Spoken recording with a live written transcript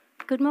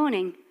Good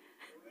morning.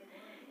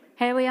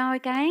 Here we are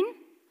again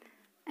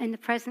in the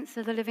presence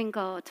of the living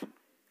God.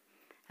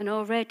 And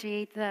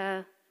already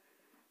the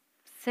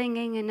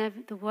singing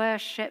and the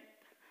worship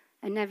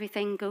and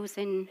everything goes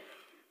in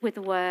with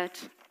the word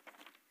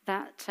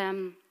that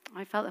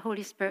I felt the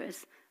Holy Spirit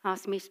has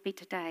asked me to speak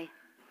today.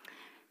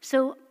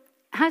 So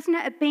hasn't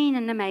it been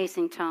an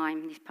amazing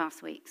time these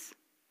past weeks?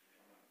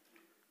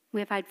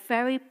 We've had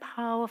very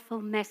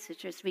powerful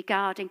messages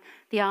regarding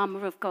the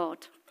armour of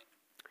God.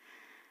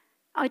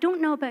 I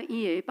don't know about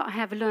you, but I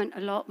have learned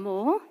a lot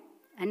more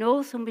and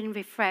also been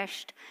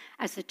refreshed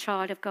as a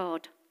child of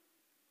God.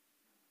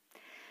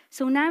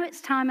 So now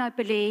it's time, I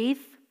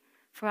believe,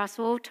 for us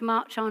all to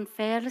march on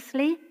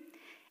fearlessly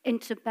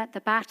into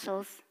the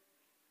battles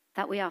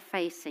that we are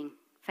facing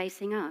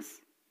us,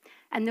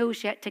 and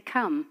those yet to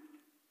come.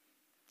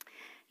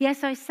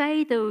 Yes, I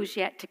say those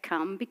yet to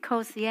come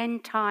because the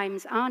end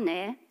times are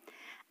near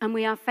and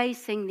we are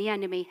facing the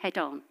enemy head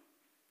on.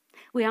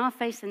 We are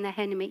facing the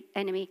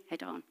enemy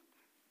head on.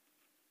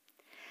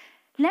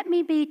 Let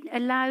me be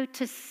allowed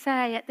to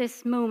say at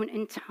this moment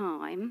in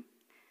time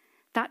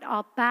that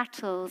our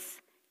battles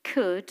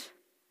could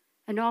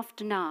and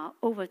often are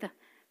over the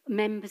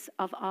members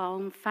of our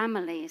own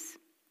families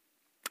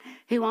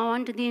who are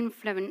under the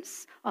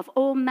influence of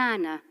all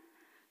manner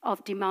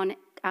of demonic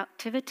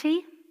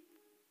activity,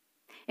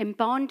 in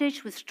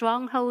bondage with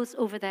strongholds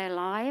over their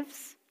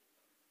lives.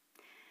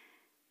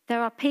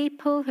 There are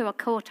people who are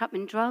caught up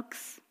in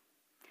drugs,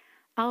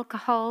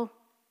 alcohol,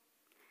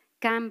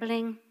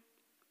 gambling,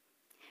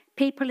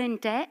 people in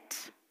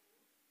debt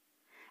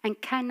and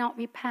cannot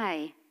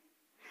repay.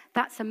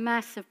 That's a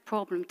massive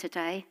problem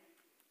today.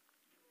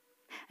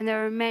 And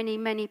there are many,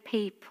 many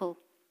people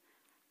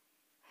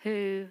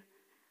who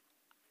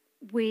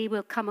we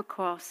will come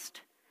across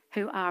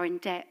who are in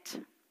debt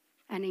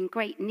and in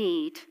great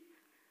need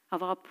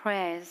of our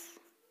prayers.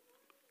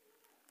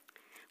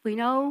 We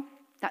know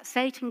that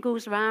Satan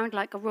goes around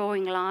like a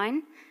roaring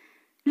lion,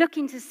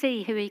 looking to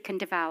see who he can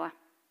devour.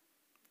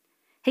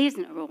 He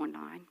isn't a roaring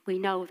lion. We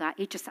know that.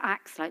 He just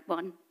acts like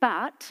one.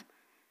 But,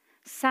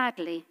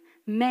 sadly,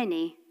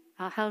 many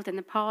are held in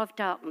the power of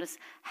darkness,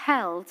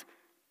 held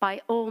by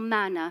all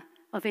manner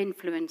of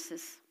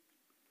influences.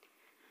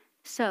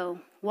 So,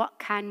 what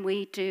can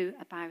we do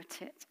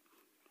about it?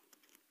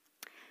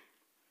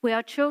 We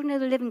are children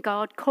of the living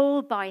God,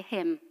 called by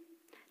him,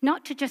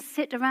 not to just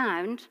sit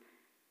around,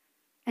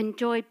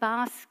 enjoy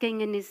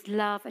basking in his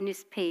love and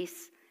his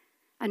peace,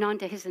 and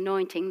under his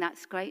anointing.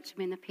 That's great to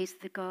be in the peace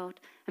of the God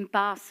and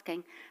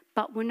basking.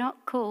 But we're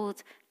not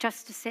called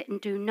just to sit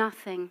and do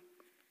nothing,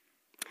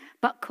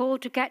 but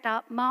called to get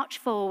up, march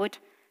forward,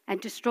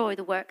 and destroy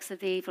the works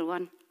of the evil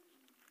one.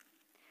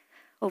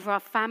 Over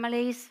our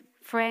families,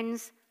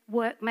 friends,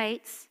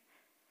 workmates,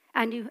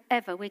 and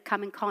whoever we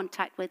come in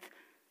contact with,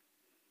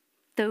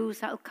 those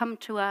that will come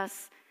to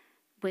us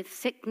with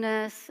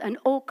sickness and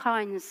all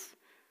kinds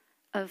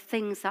of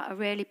things that are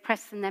really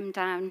pressing them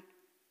down.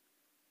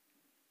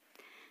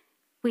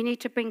 We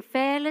need to bring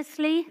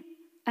fearlessly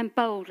and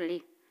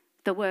boldly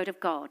the word of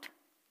God.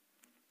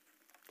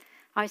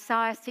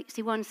 Isaiah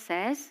 61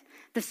 says,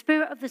 "The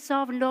Spirit of the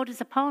Sovereign Lord is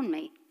upon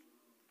me,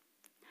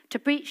 to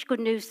preach good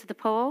news to the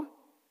poor.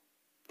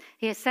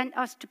 He has sent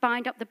us to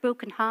bind up the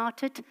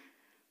brokenhearted,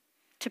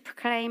 to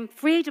proclaim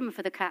freedom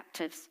for the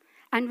captives,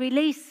 and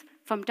release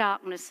from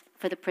darkness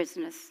for the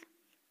prisoners."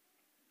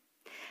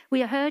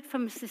 We heard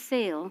from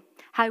Cecile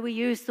how we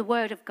use the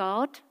word of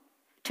God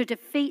to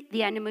defeat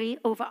the enemy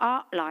over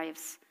our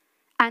lives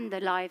and the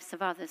lives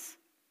of others.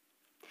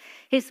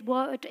 His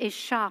word is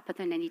sharper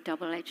than any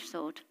double-edged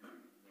sword.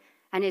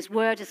 And his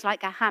word is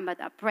like a hammer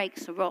that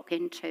breaks a rock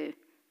in two.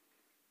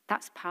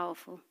 That's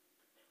powerful.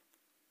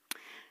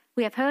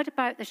 We have heard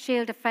about the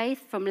shield of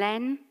faith from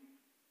Len,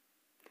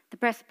 the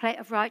breastplate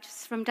of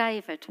righteousness from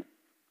David,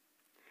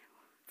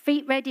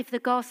 feet ready for the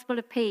gospel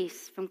of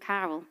peace from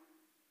Carol,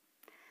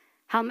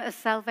 helmet of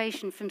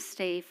salvation from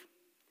Steve,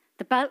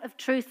 the belt of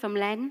truth from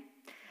Len,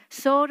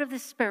 sword of the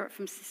Spirit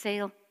from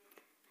Cecile,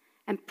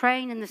 and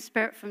praying in the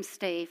Spirit from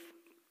Steve.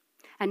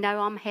 And now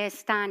I'm here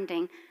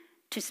standing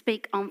to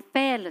speak on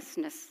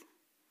fearlessness.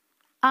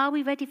 Are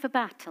we ready for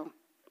battle?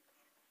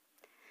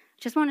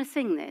 Just want to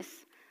sing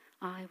this.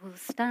 I will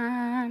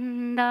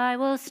stand, I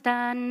will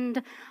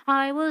stand,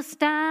 I will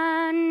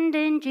stand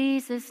in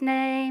Jesus'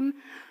 name.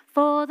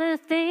 For the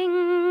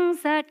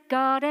things that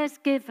God has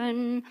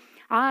given,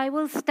 I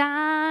will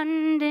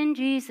stand in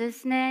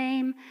Jesus'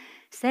 name.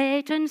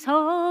 Satan's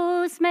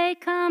hosts may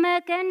come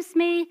against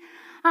me,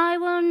 I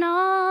will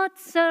not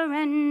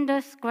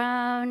surrender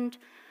ground.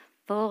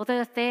 For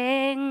the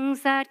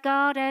things that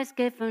God has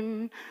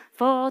given,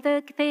 for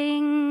the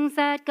things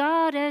that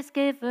God has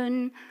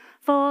given,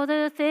 for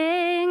the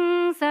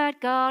things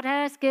that God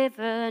has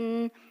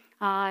given,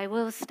 I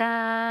will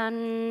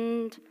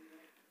stand.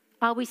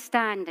 Are we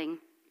standing?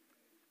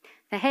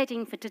 The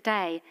heading for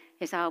today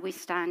is, are we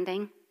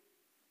standing?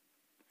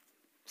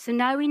 So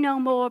now we know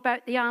more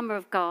about the armour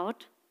of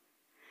God.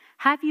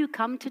 Have you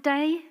come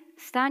today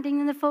standing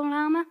in the full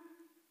armour?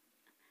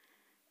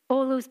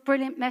 All those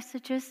brilliant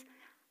messages.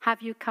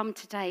 have you come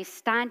today,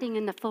 standing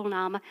in the full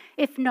armour?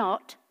 If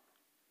not,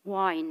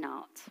 why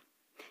not?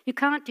 You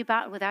can't do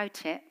battle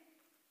without it.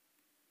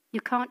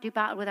 You can't do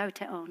battle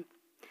without it on.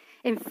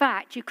 In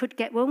fact, you could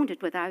get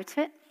wounded without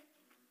it.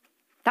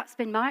 That's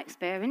been my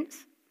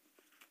experience.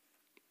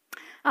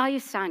 Are you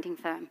standing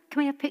firm?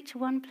 Can we have picture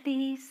one,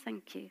 please?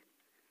 Thank you.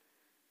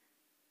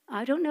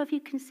 I don't know if you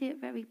can see it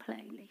very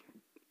plainly.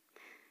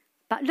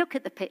 But look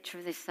at the picture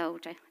of this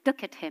soldier.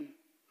 Look at him.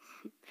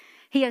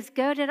 He has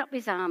girded up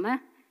his armour.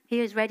 He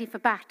is ready for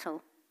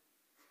battle.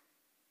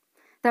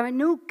 There are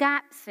no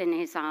gaps in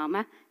his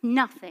armour.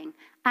 Nothing,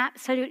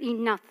 absolutely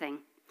nothing,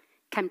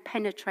 can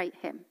penetrate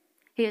him.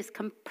 He is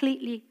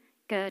completely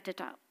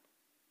girded up.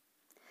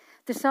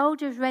 The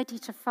soldier is ready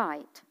to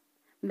fight.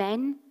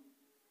 Men,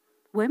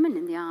 women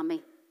in the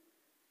army.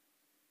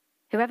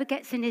 Whoever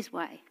gets in his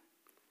way,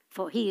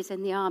 for he is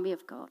in the army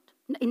of God.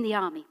 In the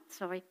army,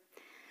 sorry.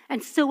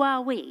 And so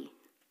are we.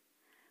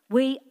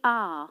 We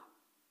are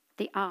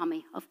the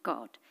army of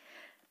God.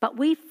 But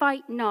we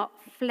fight not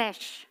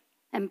flesh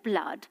and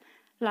blood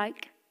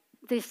like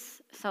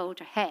this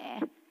soldier here,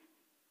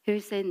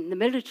 who's in the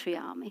military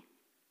army,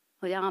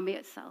 or the army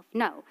itself.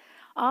 No,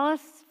 our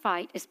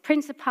fight is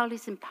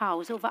principalities and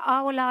powers over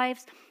our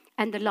lives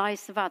and the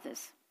lives of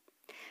others.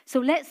 So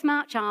let's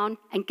march on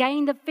and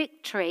gain the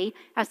victory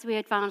as we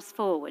advance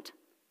forward.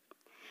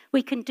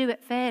 We can do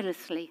it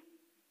fearlessly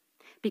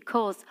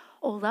because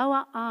although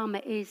our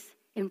armour is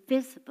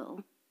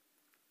invisible,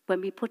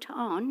 when we put it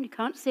on, you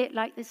can't see it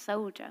like this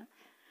soldier.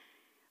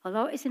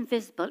 Although it's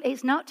invisible,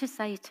 it's not to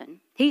Satan.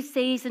 He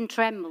sees and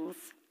trembles.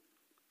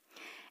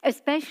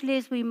 Especially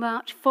as we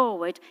march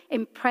forward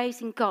in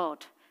praising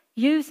God,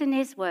 using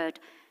his word.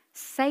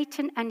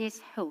 Satan and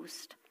his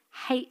host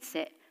hates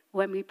it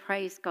when we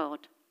praise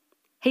God.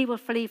 He will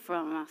flee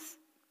from us.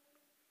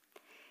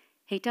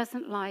 He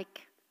doesn't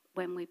like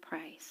when we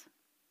praise.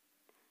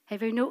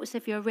 Have you noticed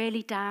if you're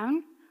really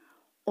down,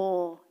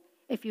 or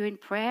if you're in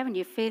prayer and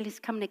you feel he's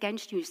coming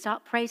against you, you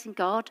start praising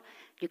God,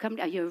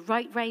 you're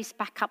right raised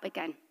back up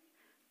again.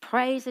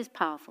 Praise is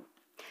powerful.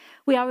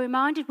 We are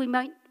reminded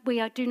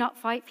we do not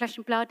fight flesh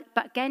and blood,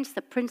 but against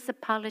the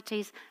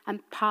principalities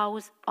and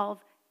powers of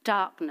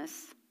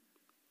darkness.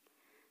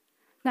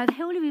 Now, the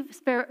Holy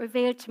Spirit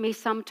revealed to me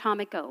some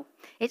time ago,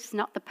 it's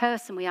not the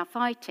person we are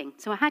fighting.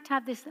 So I had to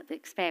have this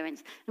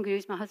experience. I'm going to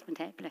use my husband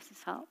here, bless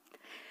his heart.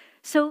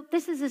 So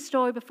this is a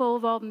story before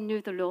Robin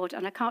knew the Lord,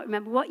 and I can't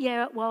remember what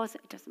year it was.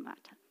 It doesn't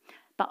matter.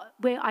 But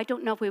I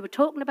don't know if we were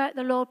talking about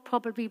the Lord,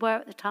 probably were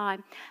at the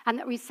time, and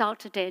that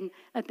resulted in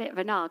a bit of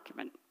an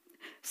argument.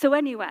 So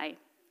anyway,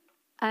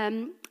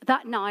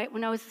 that night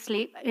when I was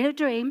asleep, in a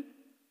dream,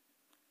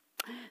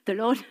 the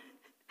Lord,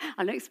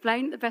 I'll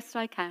explain it the best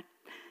I can.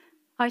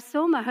 I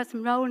saw my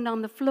husband rolling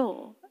on the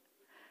floor,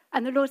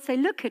 and the Lord said,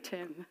 "Look at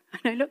him."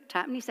 And I looked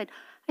at him, and he said,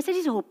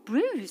 "He's all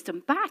bruised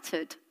and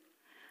battered."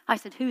 I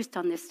said, "Who's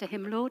done this to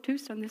him, Lord?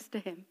 Who's done this to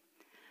him?"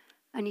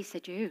 And he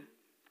said, "You."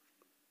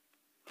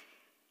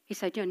 He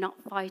said, "You're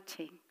not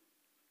fighting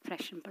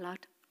flesh and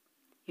blood.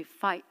 You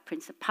fight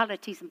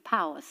principalities and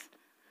powers."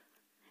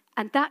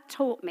 And that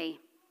taught me,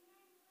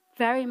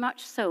 very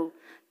much so,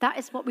 that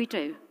is what we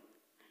do.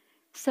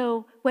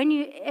 So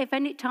if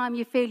any time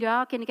you feel you're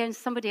arguing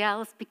against somebody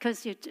else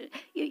because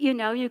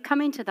you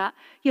come into that,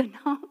 you're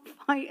not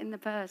fighting the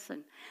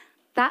person.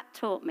 That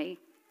taught me,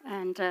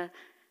 and the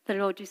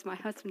Lord used my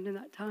husband in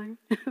that time.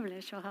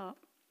 Bless your heart.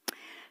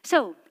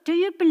 So, do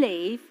you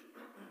believe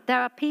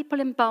there are people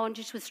in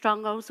bondage with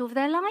strongholds over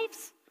their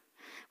lives?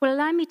 Well,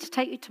 allow me to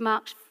take you to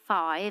Mark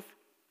 5.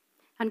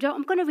 I'm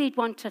going to read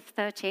 1 to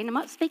 13. I'm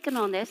not speaking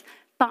on this,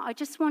 but I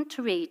just want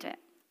to read it.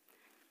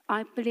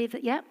 I believe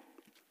that, yeah.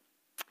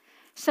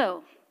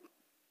 So,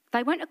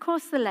 they went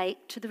across the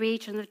lake to the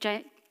region of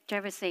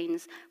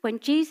Gerasenes. When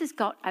Jesus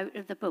got out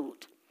of the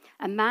boat,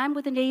 a man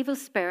with an evil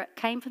spirit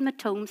came from the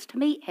tombs to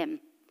meet him.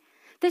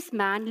 This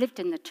man lived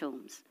in the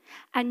tombs,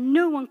 and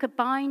no one could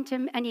bind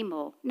him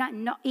anymore,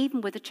 not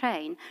even with a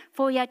chain,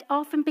 for he had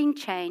often been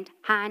chained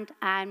hand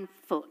and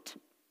foot.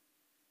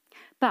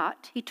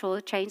 But he tore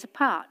the chains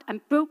apart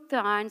and broke the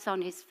irons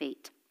on his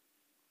feet.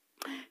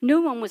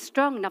 No one was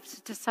strong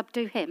enough to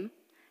subdue him.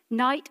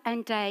 Night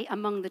and day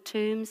among the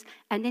tombs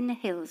and in the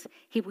hills,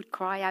 he would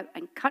cry out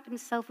and cut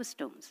himself with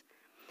stones.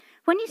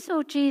 When he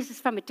saw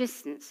Jesus from a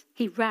distance,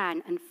 he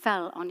ran and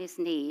fell on his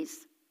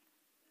knees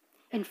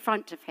in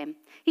front of him.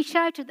 He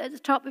shouted at the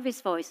top of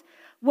his voice,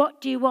 "What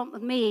do you want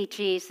with me,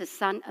 Jesus,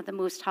 Son of the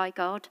Most High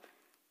God?"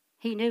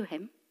 He knew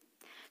him.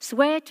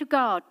 "Swear to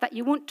God that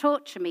you won't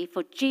torture me,"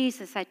 for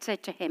Jesus had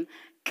said to him,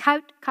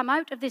 "Come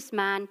out of this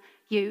man,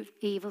 you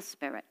evil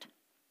spirit."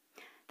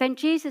 Then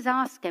Jesus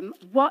asked him,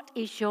 "What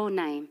is your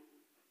name?"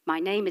 "My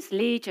name is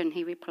Legion,"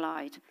 he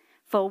replied,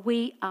 "for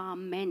we are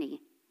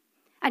many."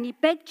 And he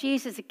begged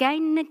Jesus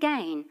again and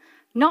again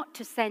not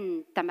to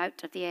send them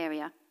out of the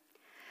area.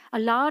 A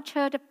large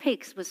herd of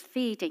pigs was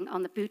feeding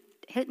on the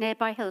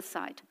nearby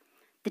hillside.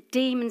 The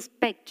demons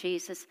begged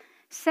Jesus,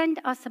 "Send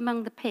us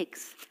among the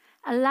pigs.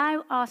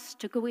 Allow us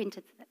to go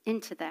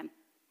into them."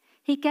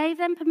 He gave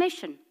them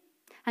permission,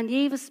 and the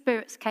evil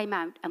spirits came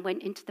out and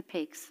went into the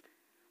pigs.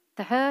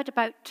 The herd,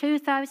 about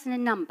 2,000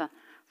 in number,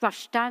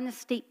 rushed down the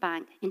steep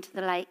bank into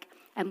the lake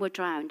and were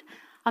drowned.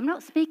 I'm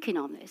not speaking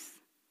on this.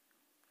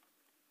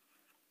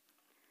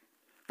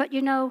 But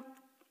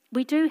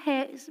we do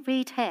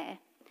read here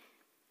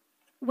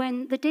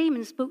when the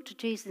demon spoke to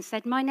Jesus and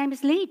said, "My name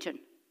is Legion."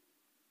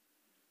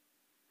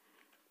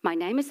 "My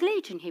name is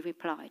Legion," he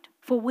replied,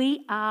 "for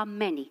we are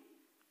many."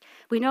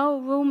 We know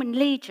a Roman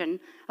legion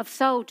of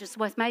soldiers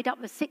was made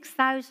up of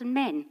 6,000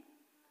 men.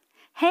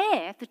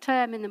 Here, the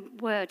term in the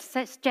word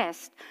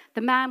suggests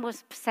the man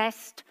was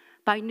possessed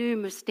by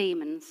numerous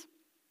demons.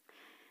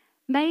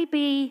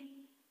 Maybe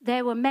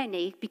there were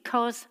many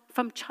because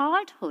from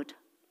childhood,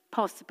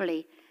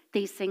 possibly,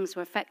 these things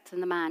were affecting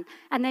the man.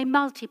 And they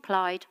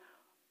multiplied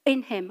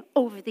in him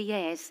over the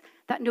years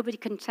that nobody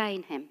can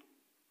contain him.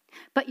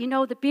 But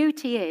the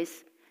beauty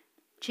is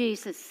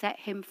Jesus set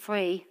him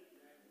free.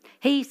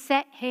 He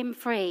set him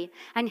free.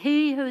 And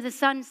he who the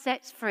Son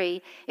sets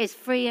free is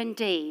free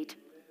indeed.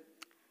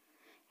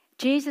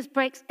 Jesus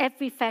breaks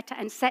every fetter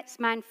and sets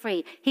man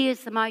free. He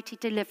is the mighty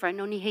deliverer,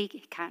 and only he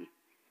can.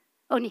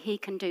 Only he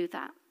can do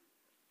that.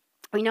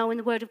 We know in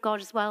the Word of God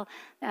as well,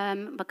 I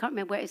can't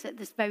remember where it is at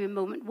this very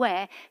moment,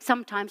 where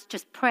sometimes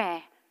just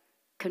prayer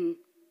can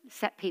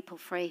set people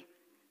free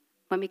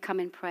when we come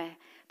in prayer.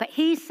 But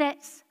he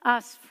sets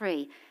us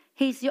free.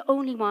 He's the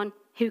only one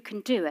who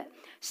can do it.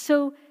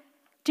 So,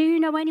 do you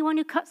know anyone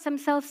who cuts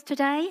themselves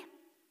today?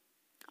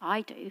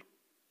 I do.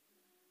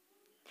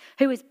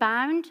 Who is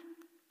bound?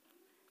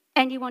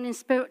 Anyone in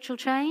spiritual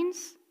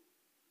chains?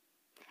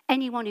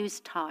 Anyone who's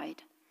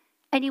tied?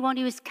 Anyone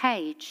who is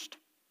caged?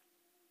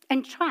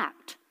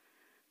 Entrapped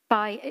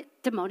by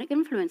demonic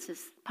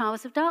influences,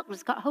 powers of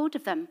darkness, got hold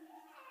of them.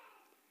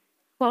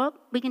 Well,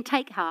 we can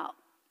take heart.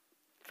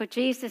 For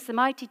Jesus, the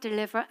mighty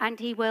deliverer, and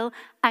he will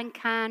and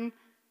can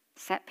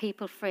set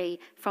people free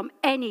from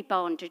any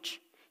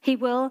bondage. He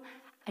will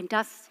and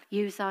does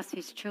use us,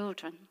 his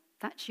children.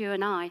 That's you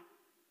and I.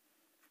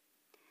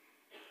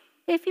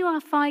 If you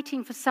are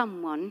fighting for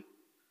someone,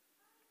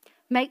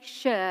 make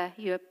sure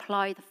you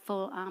apply the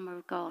full armour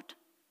of God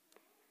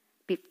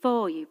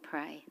before you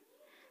pray.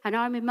 And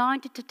I'm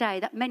reminded today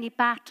that many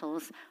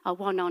battles are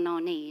won on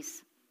our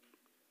knees.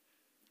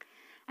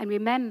 And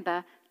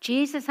remember,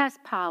 Jesus has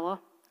power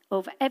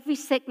over every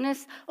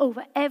sickness,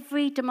 over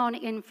every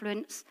demonic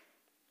influence.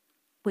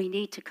 We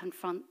need to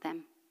confront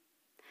them.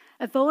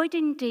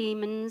 Avoiding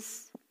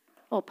demons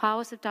or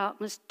powers of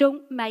darkness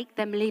don't make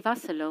them leave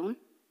us alone.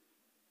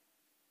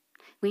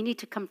 We need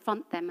to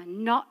confront them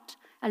and not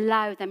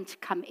allow them to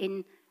come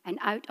in and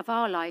out of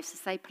our lives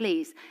as they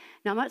please.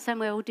 Now, I'm not saying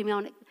we're all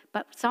demonic,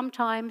 but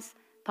sometimes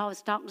powers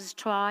of darkness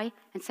try,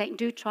 and Satan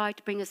do try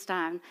to bring us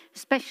down,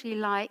 especially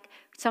like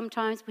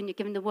sometimes when you're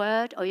given the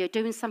word or you're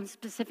doing something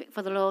specific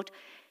for the Lord,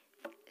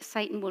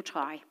 Satan will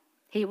try.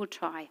 He will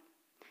try.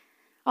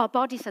 Our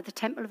bodies are the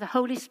temple of the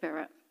Holy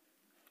Spirit.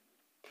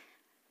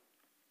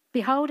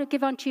 Behold, I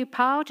give unto you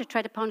power to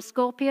tread upon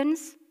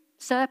scorpions,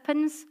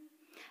 serpents,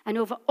 and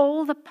over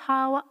all the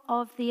power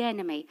of the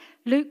enemy.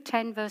 Luke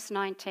 10, verse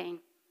 19.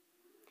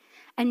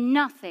 And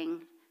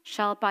nothing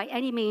shall by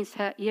any means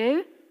hurt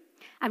you.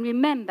 And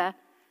remember,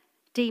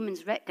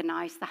 demons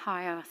recognize the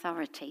higher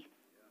authority.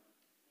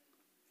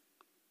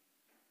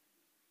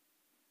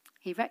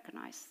 He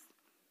recognized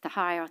the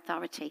higher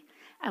authority.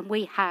 And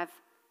we have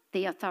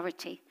the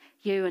authority,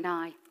 you and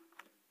I.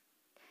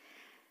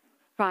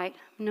 Right,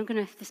 I'm not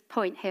going to, this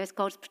point here is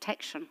God's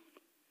protection.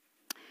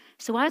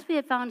 So as we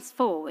advance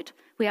forward,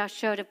 we are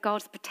assured of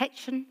God's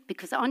protection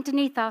because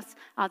underneath us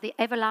are the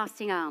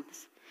everlasting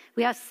arms.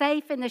 We are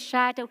safe in the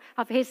shadow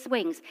of his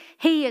wings.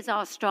 He is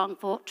our strong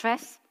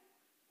fortress.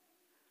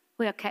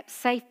 We are kept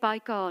safe by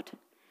God.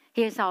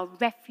 He is our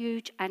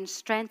refuge and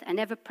strength and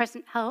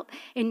ever-present help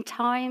in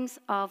times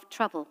of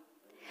trouble.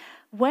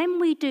 When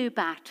we do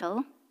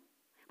battle,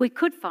 we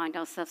could find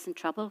ourselves in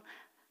trouble,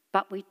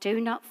 but we do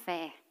not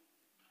fear.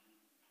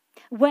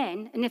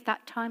 When and if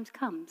that time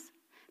comes,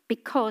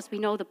 because we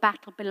know the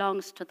battle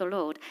belongs to the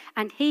Lord,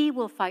 and he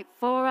will fight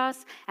for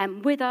us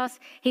and with us.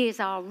 He is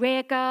our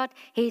rear guard,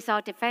 he's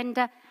our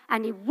defender,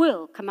 and he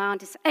will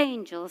command his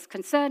angels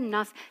concerning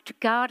us to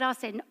guard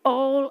us in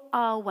all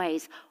our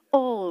ways,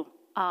 and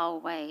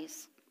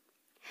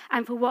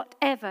for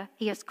whatever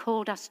he has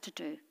called us to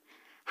do.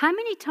 How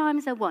many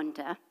times, I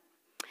wonder,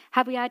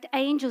 have we had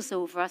angels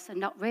over us and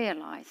not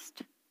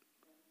realized?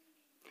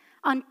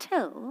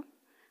 Until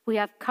we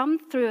have come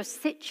through a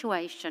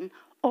situation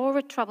or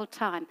a troubled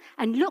time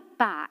and look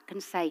back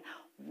and say,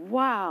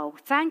 wow,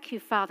 thank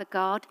you, Father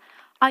God.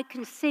 I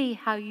can see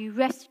how you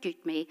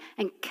rescued me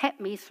and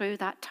kept me through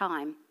that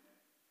time.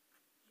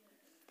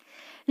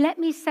 Let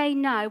me say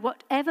now,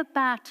 whatever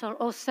battle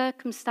or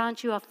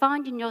circumstance you are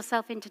finding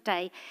yourself in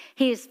today,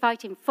 he is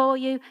fighting for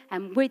you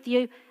and with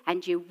you,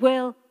 and you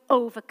will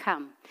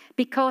overcome,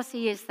 because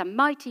he is the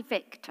mighty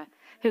victor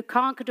who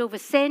conquered over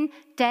sin,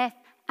 death,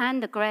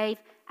 and the grave,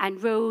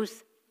 and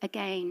rose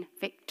again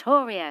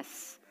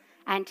victorious.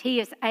 And he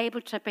is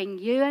able to bring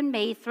you and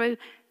me through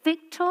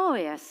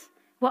victorious,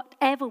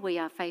 whatever we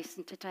are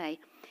facing today.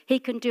 He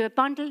can do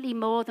abundantly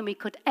more than we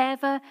could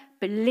ever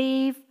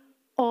believe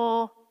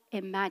or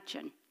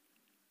imagine.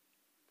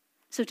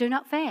 So do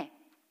not fear.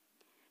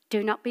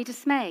 Do not be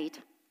dismayed.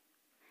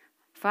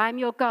 For I am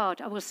your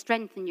God. I will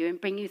strengthen you and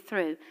bring you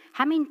through.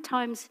 How many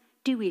times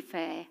do we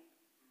fear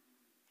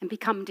and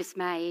become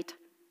dismayed?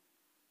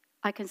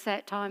 I can say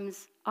at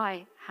times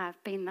I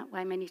have been that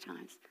way many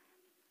times.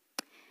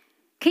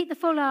 Keep the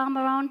full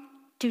armour on.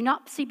 Do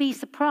not be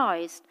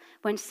surprised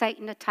when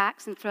Satan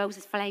attacks and throws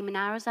his flaming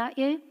arrows at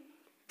you.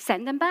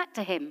 Send them back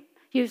to him,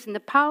 using the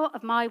power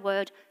of my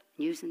word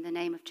and using the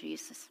name of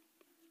Jesus.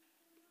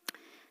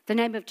 The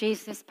name of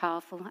Jesus is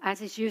powerful,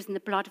 as is using the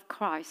blood of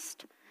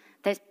Christ.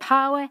 There's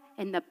power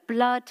in the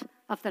blood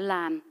of the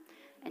Lamb,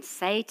 and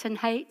Satan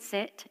hates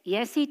it.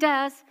 Yes, he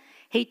does.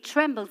 He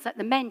trembles at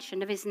the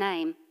mention of his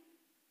name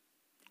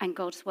and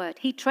God's word.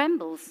 He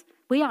trembles.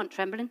 We aren't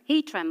trembling.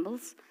 He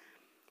trembles.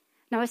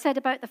 Now, I said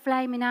about the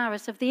flaming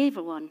arrows of the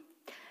evil one.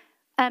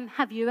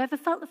 Have you ever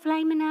felt the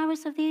flaming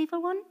arrows of the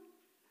evil one?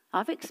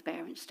 I've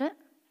experienced it.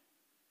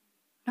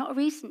 Not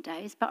recent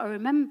days, but I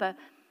remember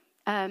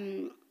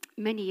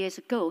many years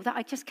ago that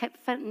I just kept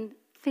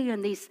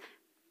feeling these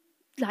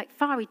like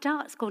fiery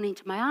darts going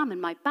into my arm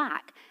and my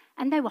back,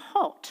 and they were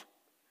hot.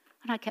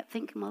 And I kept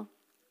thinking, well,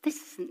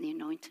 this isn't the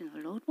anointing of the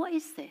Lord. What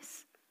is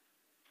this?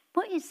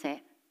 What is it?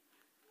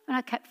 And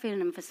I kept feeling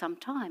them for some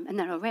time, and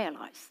then I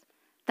realised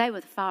they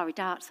were the fiery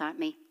darts at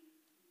me.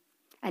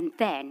 And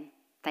then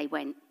they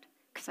went,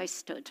 because I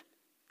stood.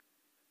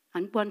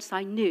 And once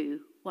I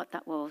knew what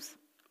that was.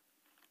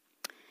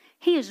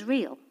 He is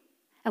real.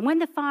 And when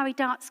the fiery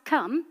darts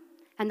come,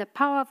 and the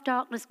power of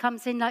darkness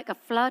comes in like a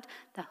flood,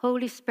 the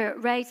Holy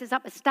Spirit raises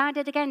up a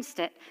standard against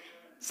it.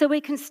 So we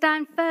can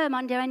stand firm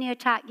under any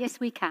attack. Yes,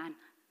 we can.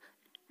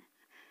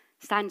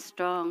 Stand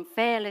strong,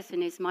 fearless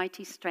in his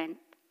mighty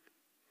strength.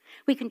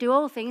 We can do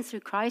all things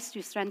through Christ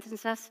who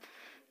strengthens us,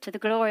 to the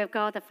glory of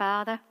God the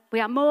Father. We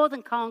are more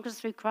than conquerors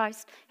through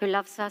Christ who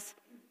loves us.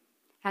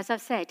 As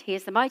I've said, he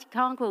is the mighty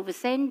conqueror over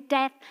sin,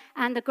 death,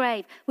 and the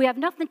grave. We have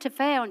nothing to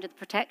fear under the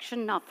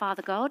protection of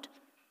Father God.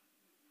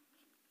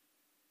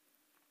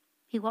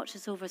 He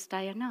watches over us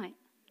day and night.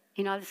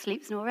 He neither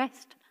sleeps nor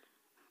rests.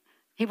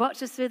 He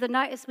watches through the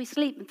night as we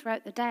sleep and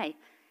throughout the day.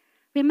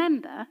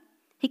 Remember,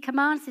 he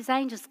commands his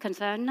angels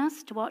concerning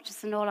us to watch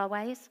us in all our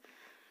ways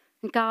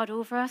and guard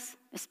over us,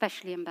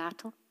 especially in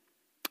battle.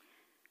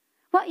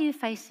 What are you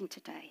facing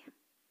today?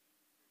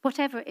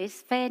 Whatever it is,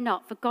 fear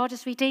not, for God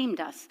has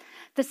redeemed us.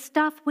 The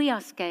stuff we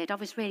are scared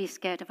of is really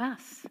scared of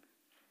us,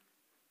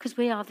 because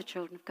we are the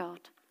children of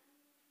God.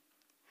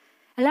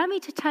 Allow me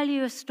to tell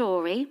you a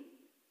story,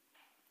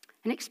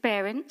 an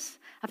experience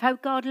of how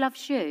God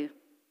loves you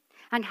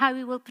and how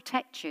he will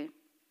protect you.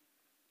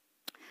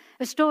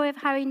 A story of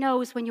how he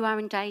knows when you are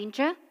in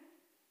danger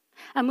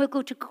and will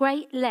go to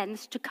great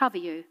lengths to cover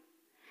you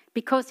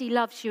because he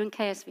loves you and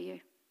cares for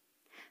you.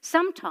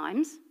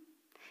 Sometimes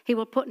he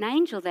will put an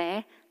angel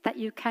there that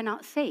you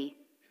cannot see.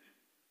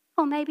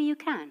 Or maybe you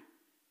can.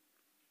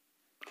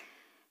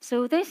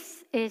 So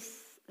this is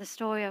the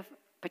story of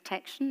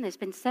protection. There's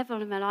been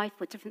several in my life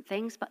with different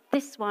things, but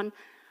this one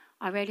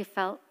I really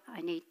felt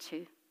I need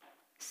to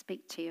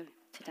speak to you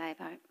today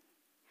about.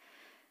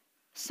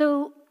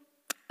 So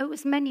it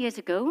was many years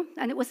ago,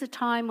 and it was a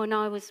time when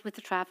I was with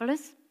the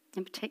travellers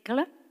in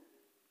particular.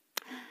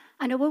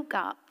 And I woke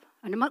up,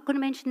 and I'm not going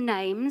to mention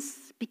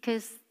names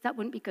because that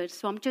wouldn't be good.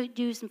 So I'm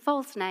using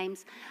false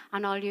names,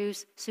 and I'll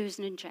use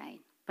Susan and Jane.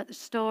 But the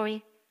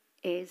story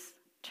is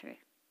true.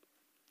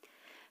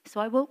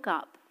 So I woke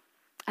up,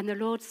 and the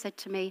Lord said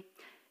to me,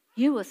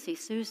 "You will see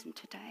Susan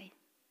today."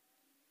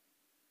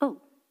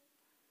 Oh,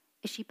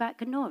 is she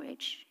back in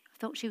Norwich? I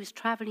thought she was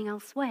travelling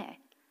elsewhere.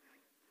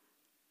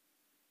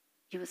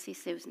 You will see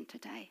Susan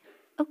today.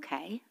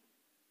 Okay.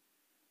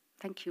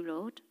 Thank you,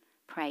 Lord.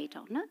 Prayed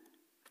on it.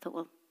 I thought,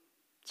 well,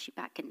 is she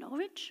back in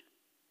Norwich?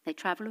 They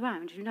travel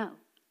around, you know,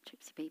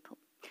 gypsy people.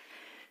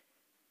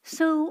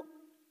 So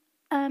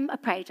I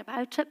prayed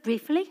about it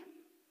briefly,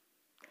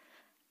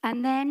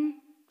 and then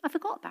I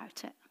forgot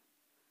about it.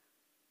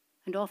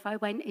 And off I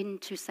went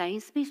into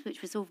Sainsbury's,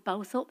 which was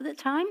both up at the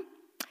time.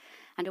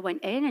 And I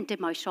went in and did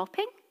my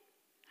shopping.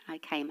 And I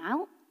came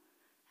out.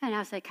 And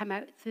as I came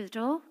out through the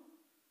door,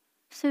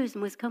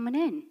 Susan was coming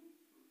in.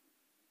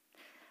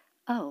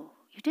 Oh,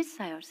 you did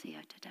say I'd see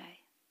her today.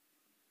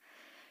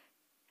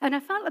 And I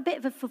felt a bit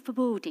of a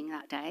foreboding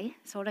that day.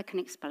 That's all I can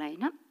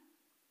explain it.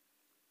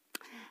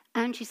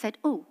 And she said,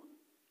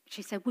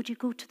 would you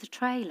go to the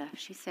trailer?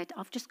 She said,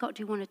 I've just got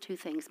to do one or two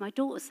things. My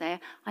daughter's there.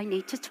 I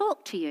need to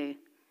talk to you.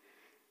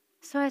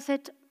 So I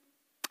said,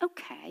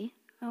 okay,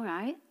 all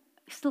right.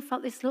 I still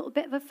felt this little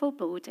bit of a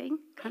foreboding.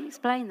 Can't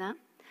explain that.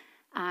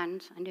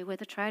 And I knew where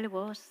the trailer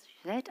was,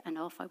 she said, and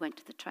off I went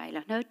to the trailer.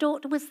 And her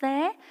daughter was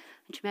there,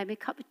 and she made me a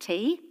cup of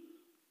tea,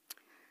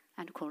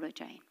 and I called her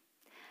Jane.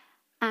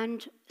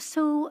 And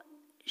so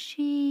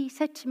she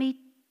said to me,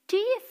 do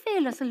you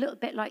feel us a little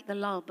bit like the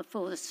lull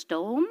before the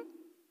storm?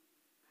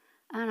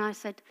 And I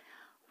said,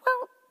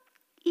 well,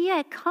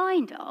 yeah,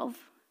 kind of.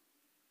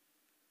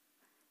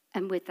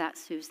 And with that,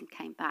 Susan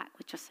came back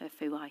with just her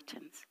few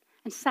items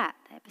and sat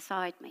there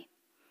beside me.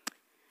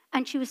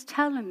 And she was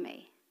telling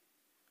me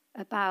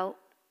about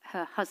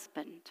her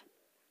husband,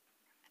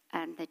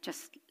 and they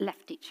just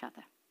left each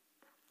other.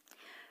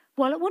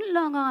 Well, it wasn't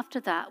long after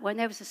that when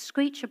there was a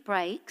screecher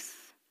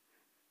breaks,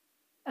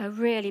 a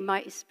really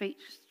mighty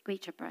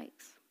screecher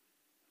breaks,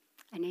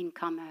 and in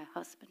come her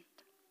husband.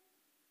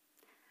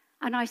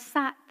 And I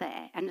sat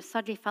there and I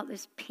suddenly felt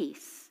this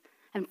peace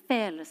and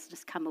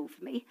fearlessness come over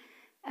me,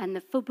 and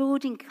the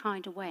foreboding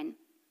kind of went.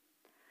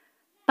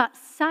 But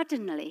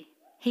suddenly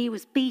he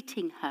was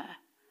beating her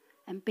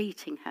and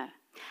beating her.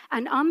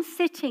 And I'm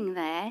sitting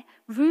there,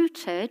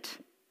 rooted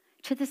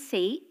to the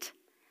seat,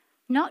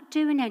 not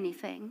doing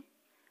anything,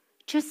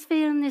 just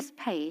feeling this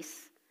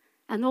pace,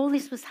 and all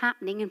this was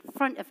happening in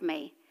front of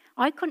me.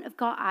 I couldn't have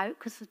got out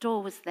because the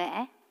door was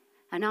there,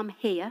 and I'm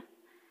here.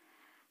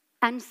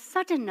 And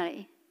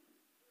suddenly,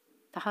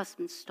 the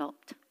husband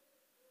stopped.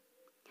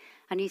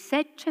 And he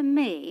said to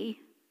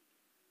me,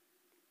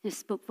 this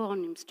spoke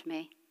volumes to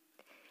me,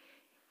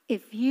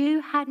 if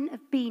you hadn't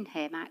have been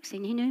here,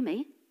 Maxine, he knew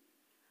me,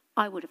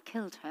 I would have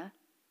killed her.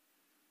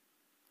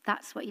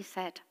 That's what he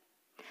said.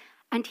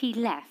 And he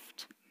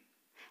left.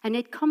 And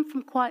he'd come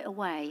from quite a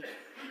way.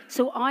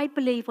 So I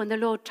believe when the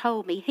Lord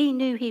told me, he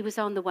knew he was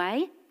on the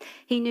way.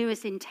 He knew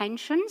his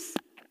intentions.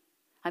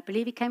 I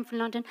believe he came from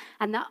London.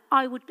 And that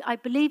I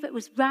believe it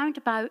was round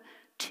about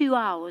 2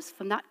 hours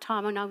from that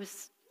time when I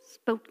was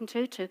spoken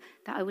to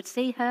that I would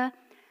see her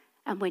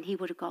and when he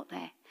would have got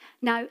there.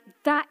 Now,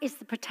 that is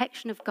the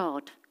protection of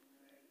God.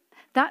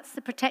 That's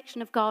the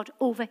protection of God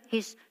over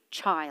his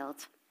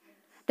child.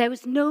 There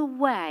was no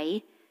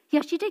way.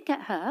 Yes, she did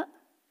get hurt,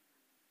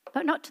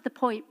 but not to the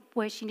point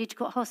where she needed to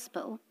go to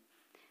hospital.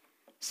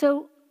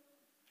 So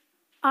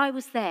I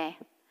was there.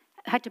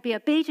 I had to be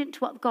obedient to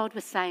what God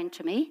was saying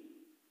to me,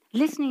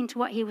 listening to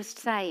what he was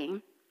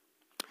saying.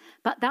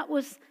 But that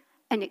was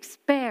an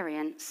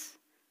experience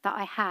that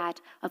I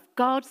had of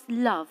God's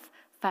love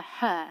for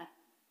her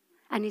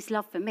and his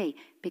love for me,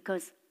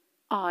 because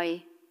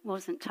I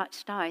wasn't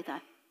touched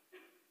either.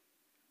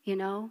 You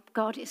know,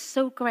 God is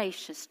so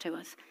gracious to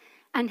us.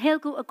 And he'll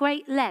go to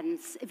great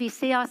lengths if he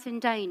sees us in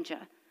danger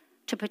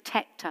to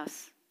protect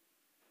us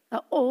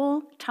at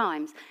all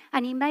times.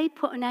 And he may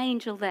put an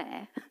angel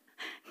there.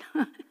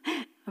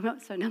 I'm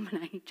not saying I'm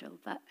an angel,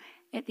 but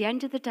at the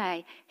end of the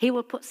day, he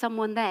will put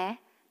someone there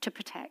to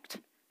protect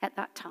at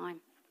that time.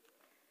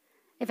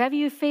 If ever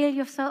you feel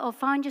yourself or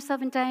find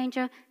yourself in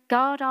danger,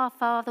 God our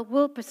Father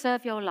will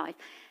preserve your life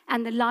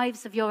and the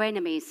lives of your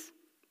enemies.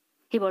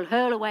 He will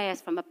hurl away us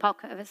from a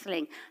pocket of a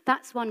sling.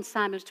 That's 1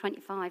 Samuel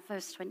 25,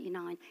 verse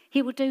 29.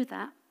 He will do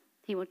that.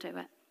 He will do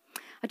it.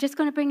 I'm just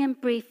going to bring in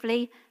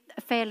briefly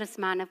a fearless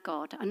man of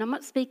God. And I'm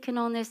not speaking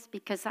on this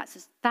because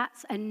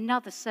that's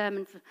another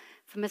sermon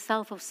for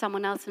myself or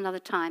someone else another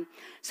time.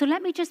 So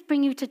let me just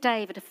bring you to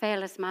David, a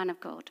fearless man of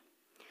God.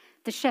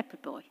 The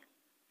shepherd boy.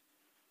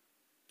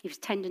 He was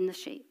tending the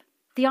sheep.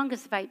 The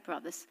youngest of 8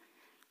 brothers.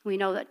 We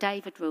know that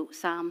David wrote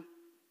Psalm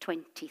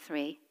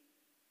 23.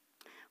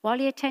 While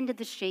he attended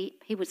the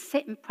sheep, he would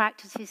sit and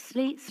practice his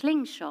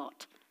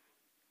slingshot.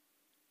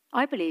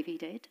 I believe he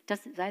did.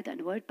 Doesn't say that in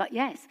the word, but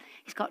yes,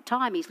 he's got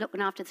time. He's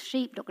looking after the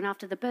sheep, looking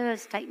after the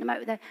birds, taking them out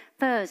with their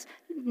furs.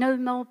 Know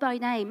them all by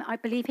name. I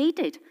believe he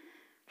did,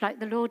 like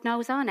the Lord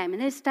knows our name.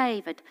 And there's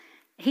David.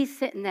 He's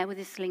sitting there with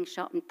his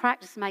slingshot, and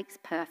practice makes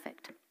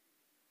perfect.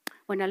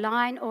 When a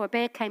lion or a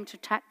bear came to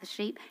attack the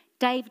sheep,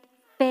 David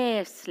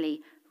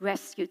fiercely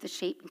rescued the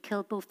sheep and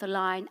killed both the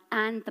lion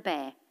and the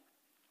bear.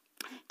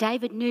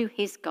 David knew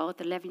his God,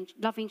 the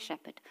loving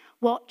shepherd,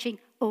 watching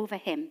over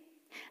him.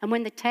 And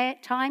when the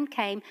time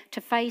came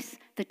to face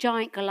the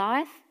giant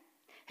Goliath,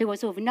 who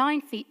was over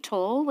 9 feet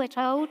tall, we're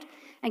told,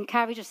 and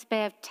carried a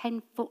spear of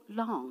 10 foot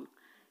long.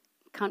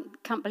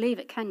 Can't believe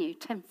it, can you?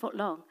 10 foot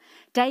long.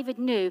 David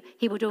knew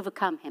he would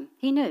overcome him.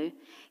 He knew.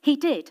 He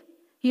did,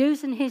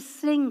 using his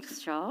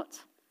slingshot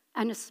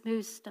and a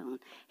smooth stone.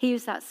 He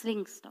used that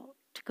slingshot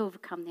to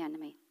overcome the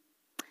enemy.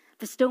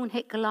 The stone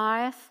hit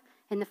Goliath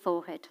in the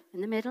forehead, in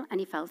the middle, and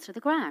he fell to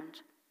the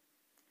ground.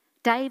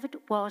 David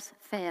was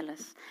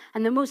fearless.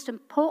 And the most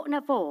important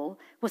of all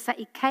was that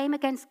he came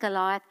against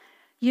Goliath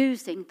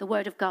using the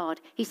word of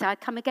God. He said, I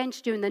come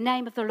against you in the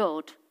name of the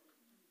Lord.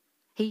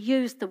 He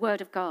used the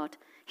word of God.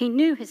 He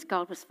knew his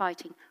God was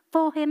fighting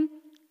for him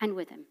and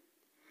with him.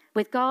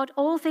 With God,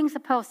 all things are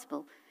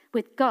possible.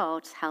 With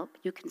God's help,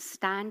 you can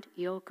stand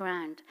your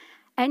ground.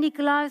 Any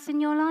Goliaths in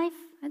your life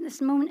at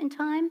this moment in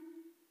time?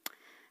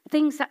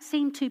 Things that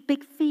seem too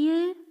big for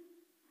you?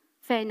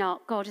 Fear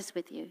not, God is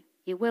with you.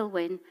 You will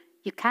win.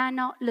 You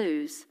cannot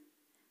lose.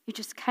 You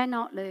just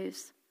cannot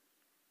lose.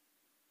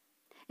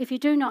 If you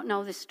do not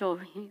know the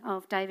story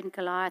of David and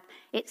Goliath,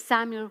 it's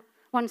 1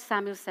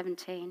 Samuel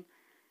 17.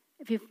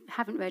 If you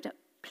haven't read it,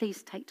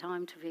 please take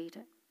time to read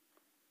it.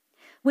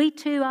 We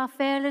too are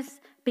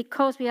fearless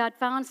because we are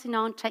advancing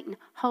on, taking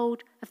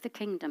hold of the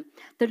kingdom.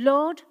 The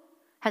Lord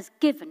has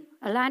given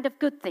a land of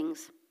good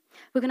things.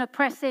 We're going to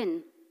press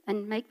in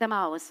and make them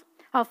ours.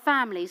 Our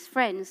families,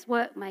 friends,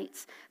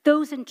 workmates,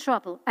 those in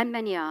trouble, and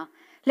many are.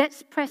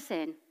 Let's press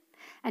in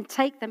and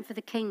take them for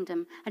the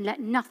kingdom and let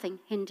nothing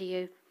hinder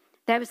you.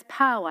 There is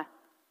power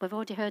We've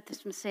already heard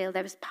this from Seal.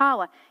 There is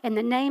power in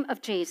the name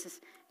of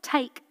Jesus.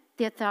 Take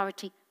the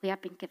authority we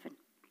have been given.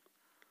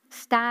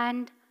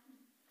 Stand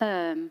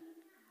firm.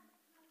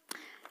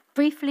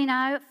 Briefly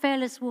now,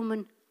 fearless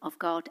woman of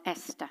God,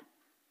 Esther.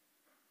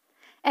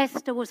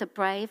 Esther was a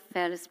brave,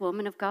 fearless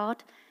woman of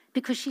God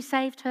because she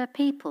saved her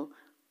people,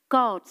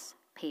 God's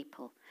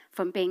people,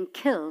 from being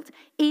killed,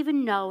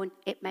 even knowing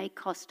it may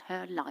cost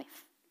her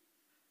life.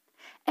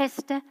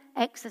 Esther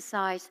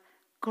exercised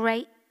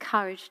great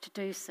courage to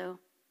do so.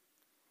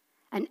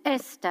 And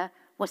Esther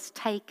was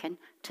taken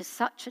to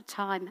such a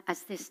time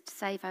as this to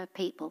save her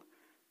people.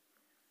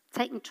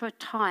 Taken to a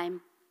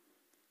time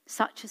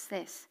such as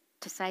this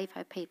to save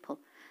her people.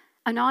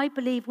 And I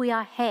believe we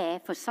are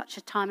here for such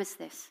a time as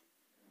this.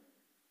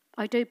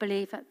 I do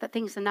believe that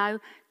things are now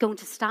going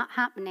to start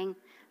happening.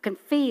 I can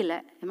feel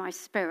it in my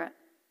spirit.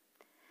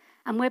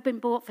 And we've been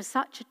brought for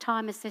such a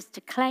time as this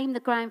to claim the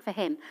ground for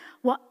him.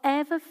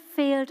 Whatever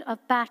field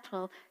of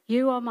battle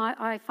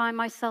I find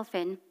myself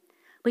in,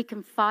 we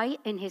can fight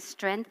in his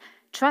strength,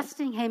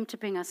 trusting him to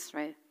bring us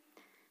through.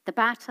 The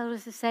battle,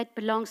 as I said,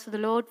 belongs to the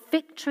Lord.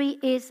 Victory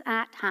is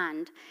at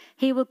hand.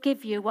 He will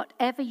give you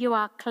whatever you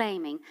are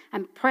claiming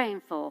and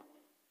praying for.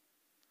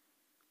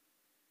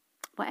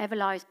 Whatever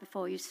lies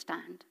before you,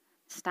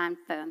 stand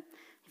firm.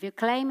 If you're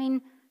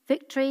claiming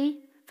victory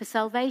for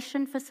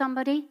salvation for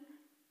somebody,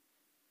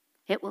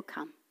 it will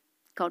come.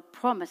 God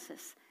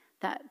promises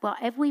that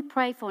whatever we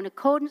pray for in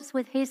accordance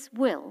with his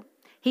will,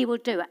 he will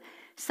do it.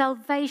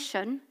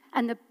 Salvation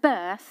and the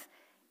birth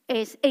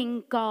is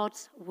in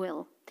God's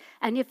will.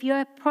 And if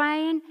you're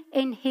praying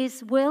in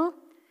his will,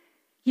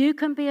 you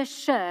can be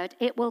assured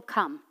it will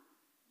come.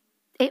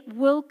 It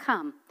will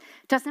come.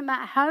 Doesn't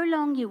matter how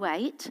long you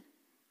wait,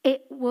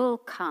 it will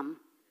come.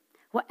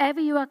 Whatever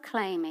you are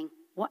claiming,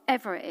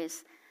 whatever it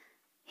is,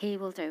 he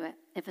will do it.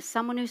 If it's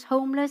someone who's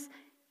homeless,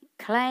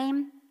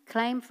 claim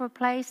for a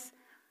place,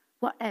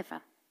 whatever.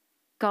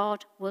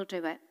 God will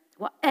do it.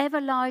 Whatever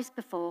lies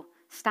before,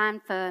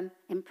 stand firm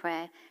in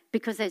prayer,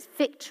 because there's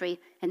victory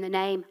in the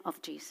name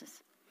of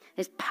Jesus.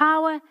 There's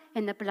power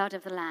in the blood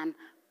of the Lamb,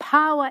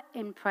 power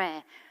in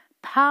prayer,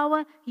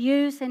 power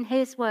used in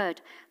his word,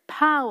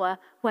 power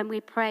when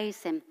we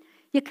praise him.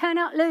 You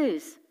cannot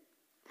lose.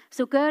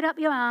 So gird up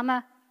your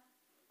armour,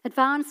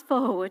 advance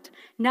forward,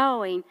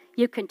 knowing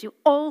you can do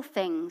all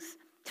things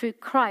through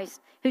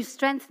Christ who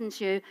strengthens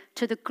you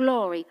to the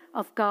glory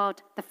of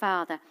God the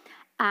Father.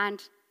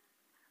 And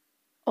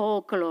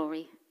all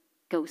glory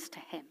goes to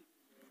him.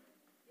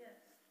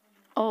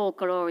 All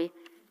glory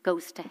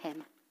goes to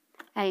him.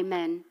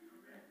 Amen.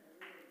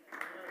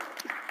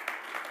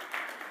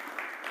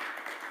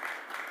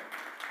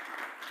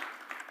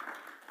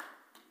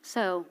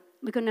 So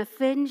we're going to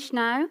finish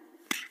now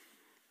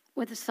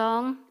with a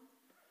song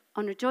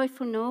on a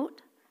joyful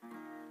note.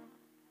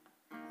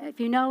 If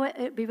you know it,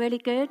 it'd be really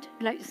good. If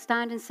you'd like to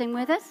stand and sing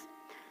with us.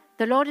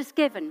 The Lord has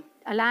given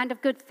a land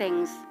of good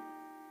things.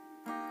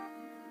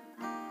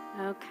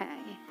 Okay.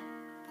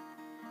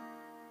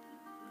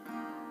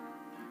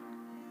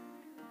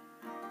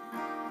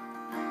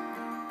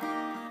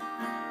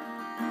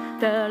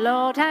 The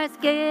Lord has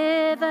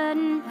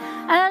given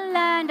a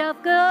land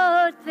of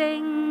good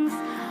things.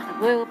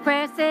 We'll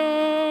press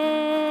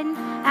in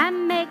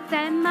and make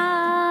them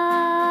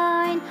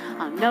mine.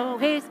 I'll know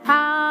his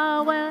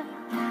power,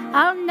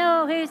 I'll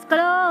know his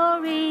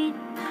glory,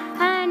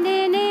 and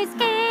in his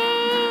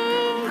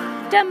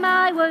kingdom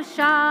I will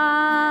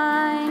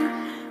shine.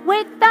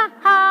 With the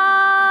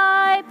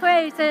high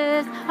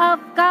praises of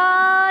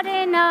God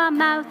in our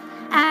mouth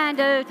and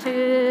a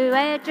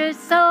two-edged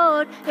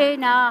sword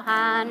in our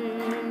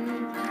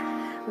hand,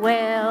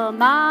 we'll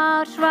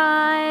march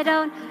right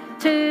on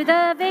to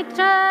the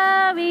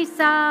victory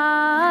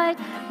side,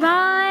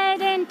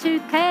 right into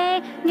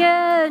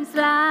Canaan's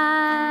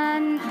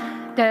land.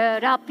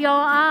 Gird up your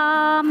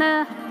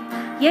armour,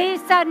 ye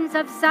sons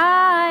of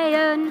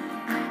Zion.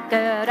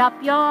 Gird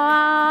up your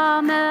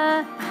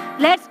armour,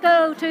 let's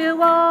go to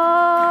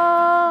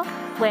war.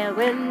 We'll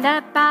win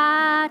the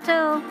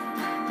battle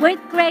with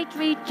great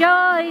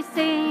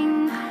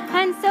rejoicing,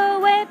 and so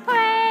we'll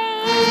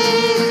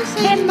praise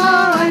him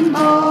more and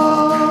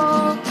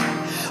more.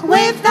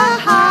 With the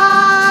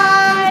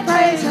high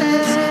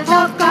praises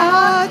of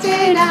God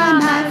in our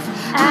mouth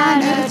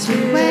and a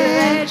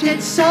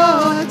two-edged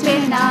sword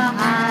in our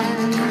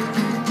hand,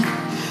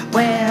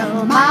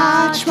 we'll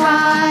march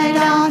right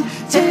on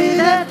to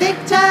the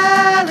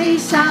victory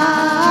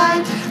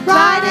side,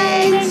 right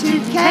into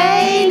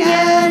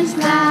Canaan's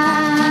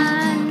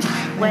land.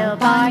 We'll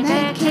bind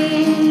their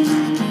kings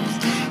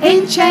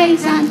in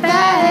chains and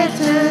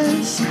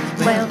fetters,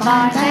 we'll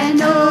bind their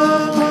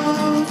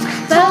nobles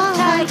for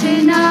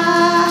fighting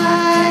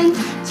on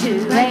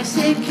to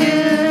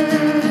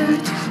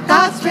execute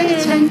God's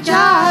written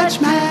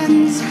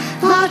judgments.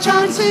 March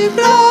on to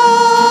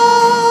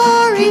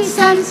glory,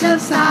 sons of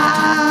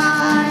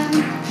Zion,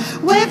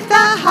 with the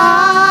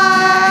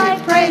high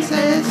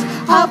praises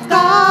of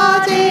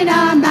God in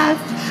our mouth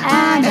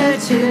and a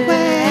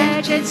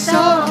two-edged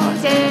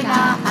sword in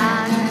our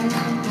hand.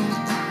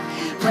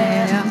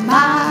 We'll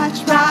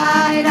march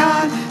right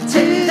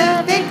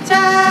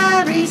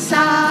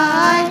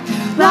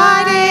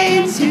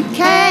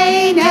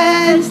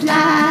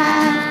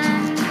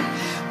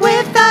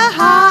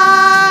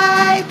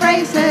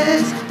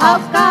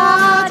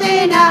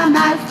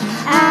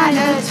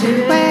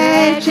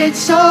two-edged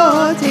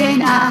sword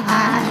in our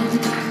hand.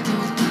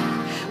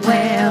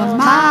 We'll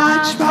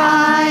march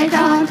right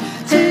on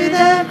to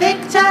the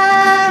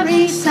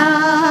victory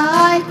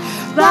side,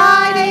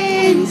 right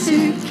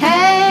into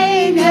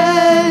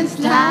Canaan's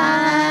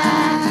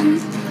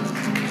land.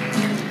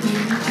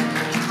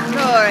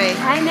 Glory.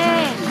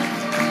 Amen.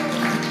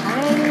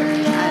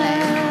 Hallelujah.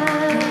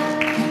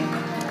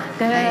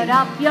 Gird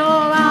up your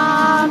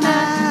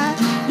armour,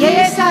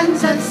 Ye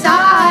sons of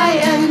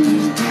Zion,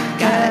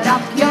 gird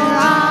up your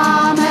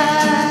armour.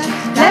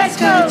 Let's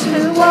go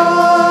to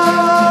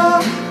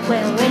war.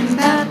 We'll win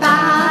the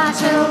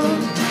battle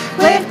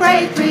with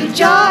great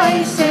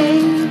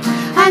rejoicing,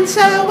 and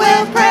so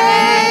we'll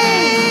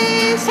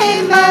praise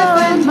Him more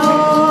and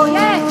more.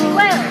 yes, we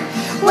will.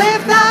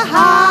 With the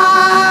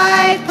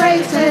high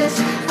praises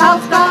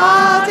of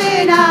God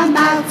in our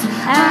mouth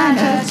and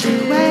a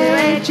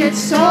two-edged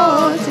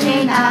sword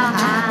in our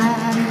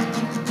hand.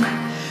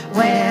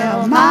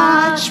 We'll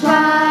march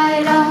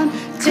right on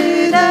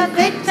to the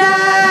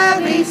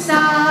victory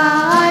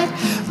side,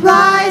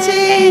 right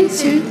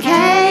into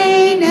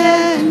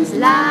Canaan's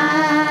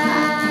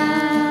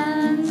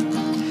land,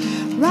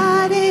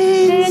 right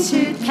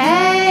into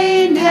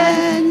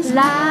Canaan's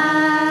land.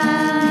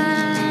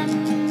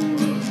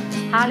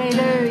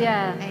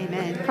 Hallelujah.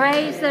 Amen.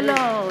 Praise the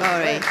Lord.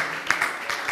 Glory.